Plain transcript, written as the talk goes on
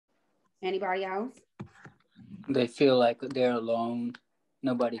Anybody else? They feel like they're alone.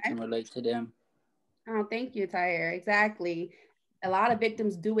 Nobody Okay. can relate to them. Oh, thank you, Tyre. Exactly. A lot of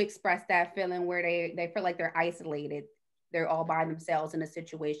victims do express that feeling where they feel like they're isolated. They're all by themselves in a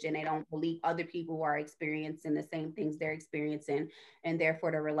situation. They don't believe other people are experiencing the same things they're experiencing, and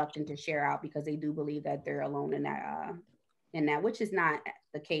therefore they're reluctant to share out because they do believe that they're alone in that, which is not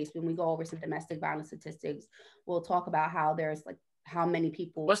the case. When we go over some domestic violence statistics, we'll talk about how there's like how many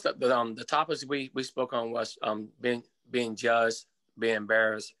people. What's the topics we spoke on was being judged, being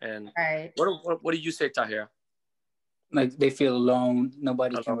embarrassed, and Right. what do you say, Tahir? Like they feel alone.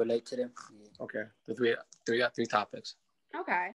 Nobody can Hello. relate to them. Okay, the three topics. Okay.